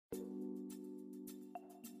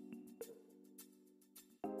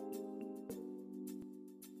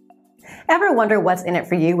Ever wonder what's in it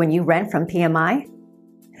for you when you rent from PMI?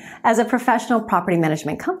 As a professional property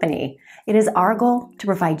management company, it is our goal to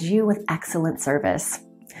provide you with excellent service.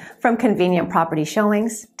 From convenient property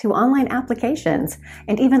showings to online applications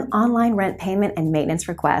and even online rent payment and maintenance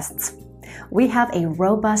requests, we have a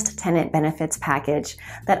robust tenant benefits package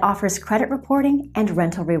that offers credit reporting and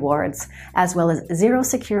rental rewards, as well as zero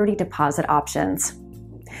security deposit options.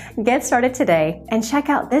 Get started today and check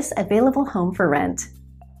out this available home for rent.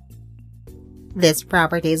 This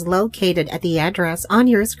property is located at the address on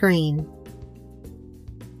your screen.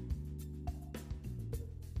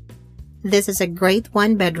 This is a great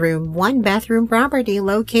one-bedroom, one-bathroom property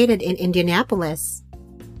located in Indianapolis.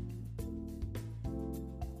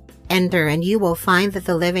 Enter and you will find that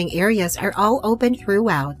the living areas are all open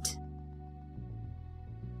throughout.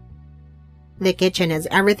 The kitchen has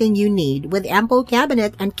everything you need with ample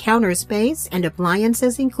cabinet and counter space and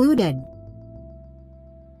appliances included.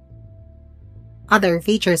 Other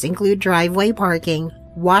features include driveway parking,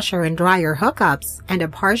 washer and dryer hookups, and a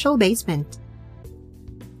partial basement.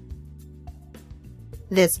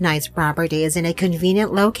 This nice property is in a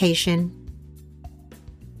convenient location.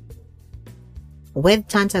 With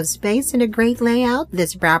tons of space and a great layout,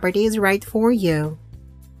 this property is right for you.